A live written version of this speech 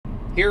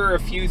Here are a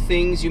few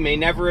things you may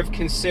never have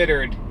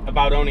considered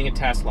about owning a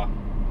Tesla.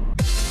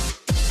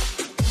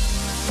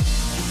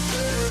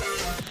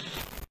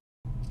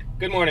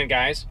 Good morning,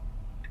 guys.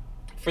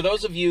 For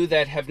those of you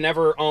that have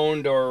never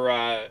owned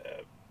or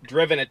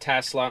driven a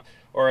Tesla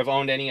or have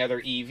owned any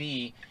other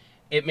EV,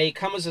 it may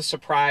come as a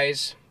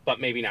surprise, but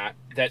maybe not,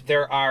 that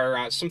there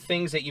are some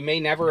things that you may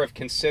never have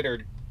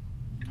considered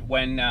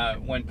when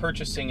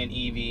purchasing an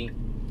EV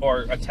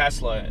or a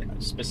Tesla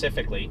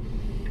specifically.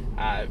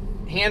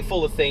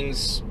 Handful of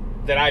things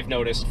that I've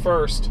noticed.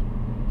 First,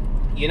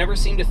 you never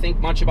seem to think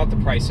much about the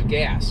price of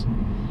gas.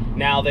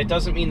 Now, that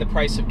doesn't mean the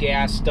price of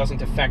gas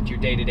doesn't affect your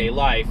day-to-day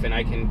life, and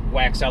I can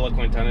wax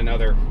eloquent on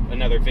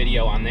another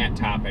video on that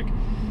topic.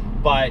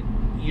 But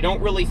you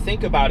don't really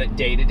think about it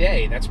day to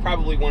day. That's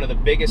probably one of the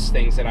biggest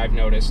things that I've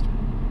noticed.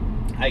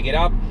 I get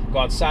up, go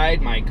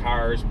outside, my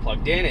car's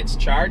plugged in, it's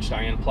charged,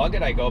 I unplug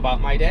it, I go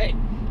about my day.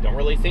 Don't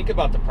really think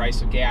about the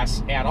price of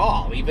gas at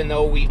all, even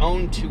though we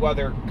own two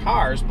other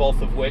cars,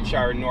 both of which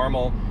are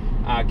normal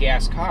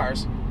gas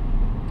cars.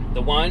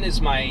 The one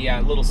is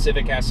my little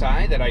Civic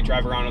Si that I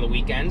drive around on the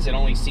weekends. It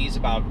only sees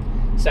about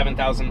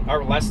 7,000,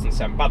 or less than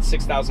 7, about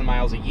 6,000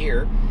 miles a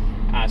year.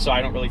 So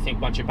I don't really think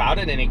much about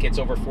it, and it gets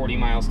over 40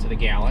 miles to the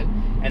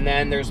gallon. And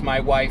then there's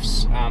my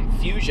wife's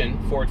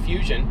Ford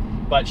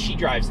Fusion, but she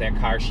drives that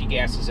car. She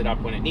gasses it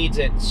up when it needs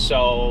it,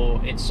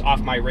 so it's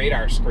off my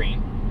radar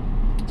screen.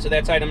 So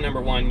that's item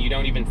number one. You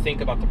don't even think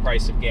about the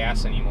price of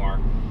gas anymore.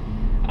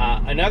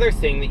 Another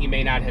thing that you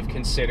may not have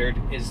considered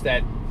is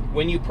that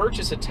when you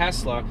purchase a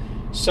Tesla,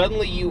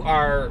 suddenly you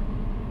are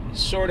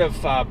sort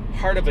of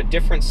part of a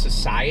different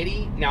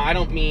society. Now, I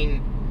don't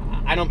mean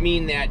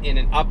that in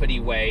an uppity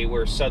way,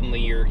 where suddenly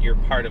you're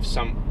part of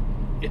some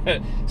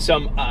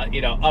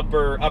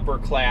upper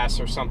class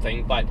or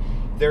something. But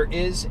there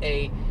is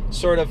a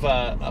sort of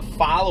a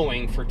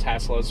following for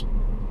Teslas.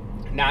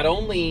 Not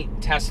only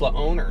Tesla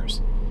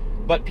owners,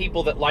 but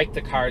people that like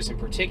the cars in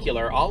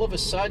particular. All of a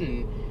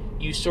sudden,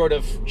 you sort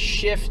of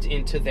shift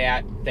into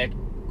that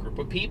group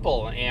of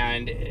people,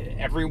 and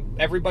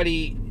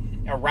everybody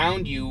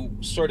around you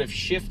sort of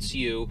shifts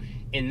you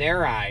in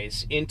their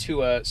eyes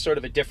into a sort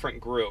of a different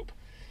group.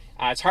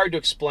 It's hard to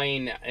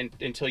explain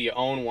until you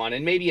own one,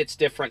 and maybe it's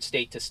different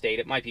state to state.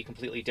 It might be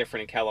completely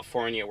different in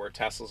California, where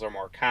Teslas are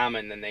more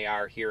common than they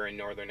are here in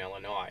northern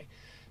Illinois.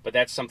 But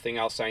that's something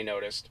else I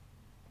noticed.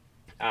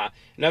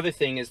 Another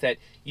thing is that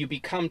you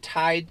become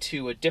tied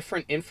to a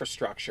different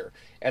infrastructure.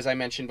 As I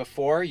mentioned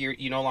before,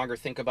 you no longer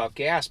think about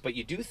gas, but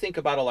you do think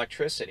about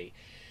electricity.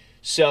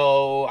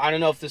 So I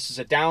don't know if this is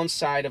a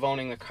downside of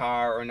owning the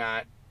car or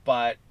not,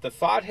 but the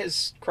thought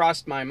has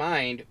crossed my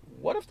mind,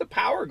 what if the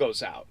power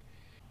goes out?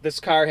 This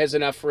car has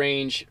enough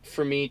range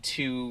for me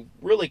to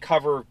really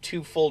cover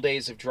 2 full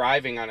days of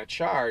driving on a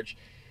charge,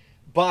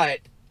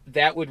 but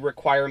that would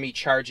require me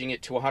charging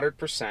it to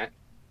 100%.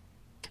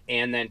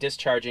 And then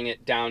discharging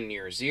it down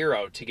near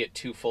 0 to get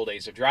 2 full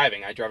days of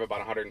driving. I drive about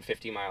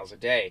 150 miles a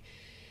day.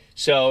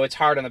 So it's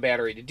hard on the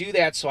battery to do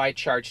that, so I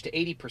charge to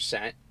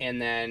 80%,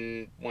 and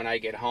then when I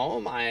get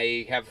home,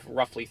 I have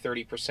roughly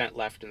 30%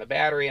 left in the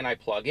battery, and I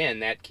plug in.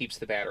 That keeps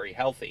the battery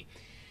healthy.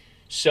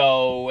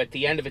 So at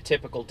the end of a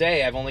typical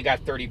day, I've only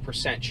got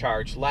 30%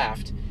 charge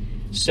left.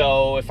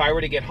 So if I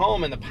were to get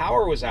home and the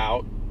power was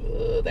out,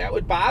 that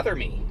would bother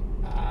me.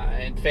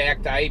 In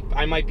fact,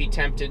 I might be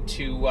tempted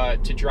to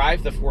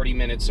drive the 40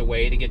 minutes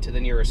away to get to the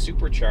nearest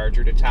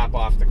supercharger to top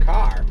off the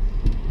car.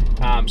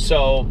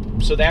 So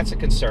that's a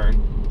concern.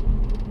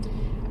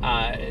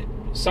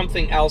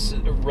 Something else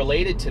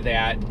related to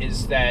that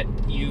is that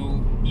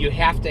you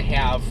have to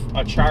have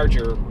a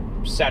charger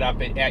set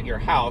up at your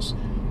house,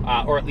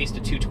 or at least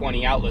a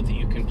 220 outlet that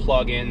you can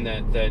plug in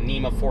the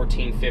NEMA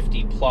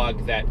 1450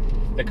 plug that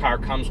the car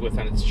comes with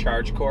on its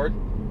charge cord.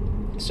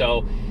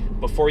 So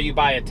before you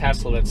buy a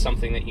Tesla, that's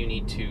something that you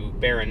need to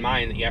bear in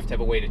mind, that you have to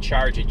have a way to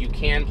charge it. You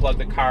can plug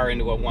the car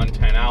into a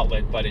 110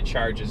 outlet, but it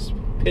charges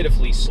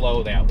pitifully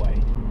slow that way.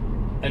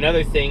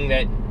 Another thing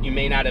that you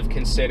may not have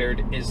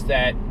considered is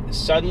that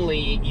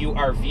suddenly you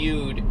are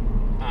viewed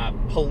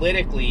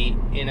politically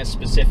in a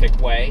specific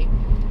way.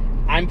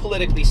 I'm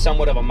politically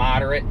somewhat of a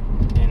moderate,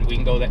 and we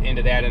can go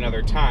into that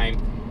another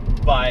time,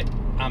 but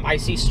I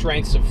see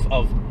strengths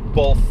of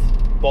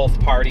both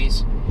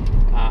parties.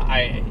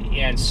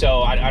 And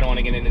so I don't want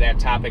to get into that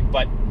topic,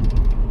 but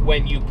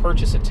when you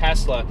purchase a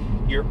Tesla,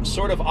 you're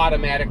sort of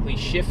automatically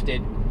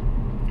shifted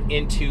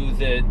into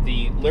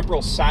the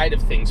liberal side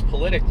of things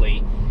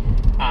politically.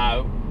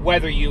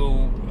 Whether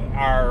you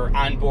are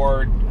on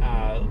board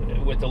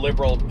with the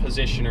liberal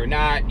position or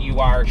not, you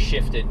are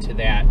shifted to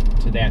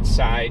that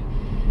side.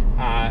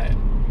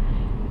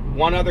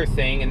 One other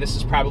thing, and this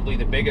is probably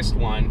the biggest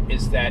one,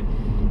 is that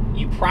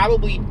you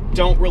probably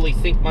don't really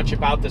think much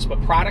about this,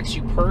 but products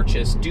you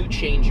purchase do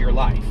change your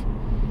life.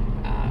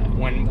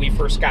 When we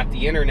first got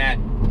the internet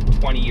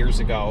 20 years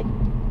ago,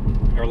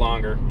 or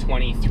longer,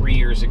 23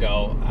 years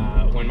ago,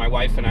 when my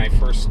wife and I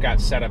first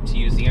got set up to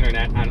use the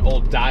internet on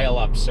old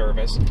dial-up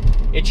service,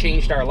 it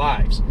changed our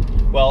lives.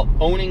 Well,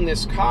 owning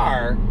this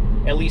car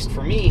at least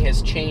for me,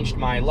 has changed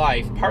my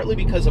life, partly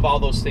because of all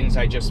those things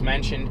I just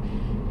mentioned,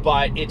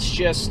 but it's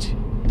just,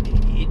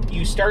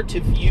 you start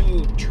to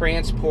view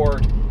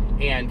transport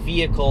and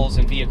vehicles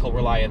and vehicle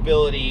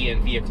reliability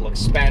and vehicle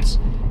expense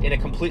in a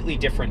completely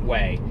different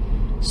way.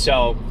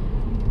 So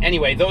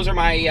anyway, those are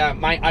my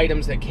my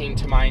items that came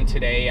to mind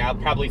today. I'll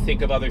probably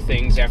think of other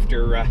things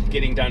after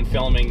getting done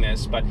filming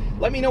this, but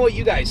let me know what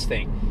you guys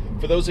think.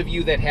 For those of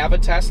you that have a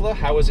Tesla,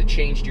 how has it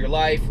changed your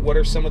life? What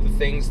are some of the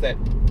things that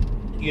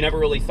you never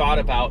really thought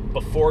about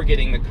before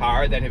getting the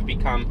car that have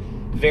become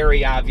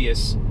very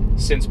obvious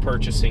since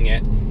purchasing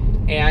it?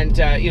 And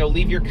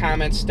leave your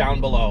comments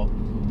down below.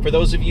 For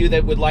those of you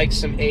that would like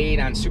some aid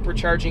on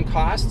supercharging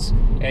costs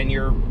and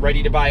you're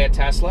ready to buy a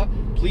Tesla,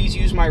 please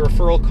use my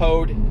referral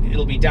code.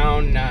 It'll be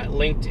down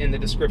linked in the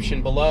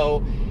description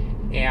below,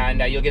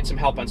 and you'll get some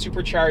help on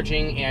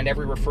supercharging, and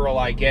every referral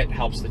I get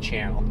helps the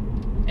channel.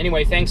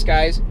 Anyway, thanks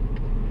guys.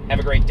 Have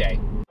a great day.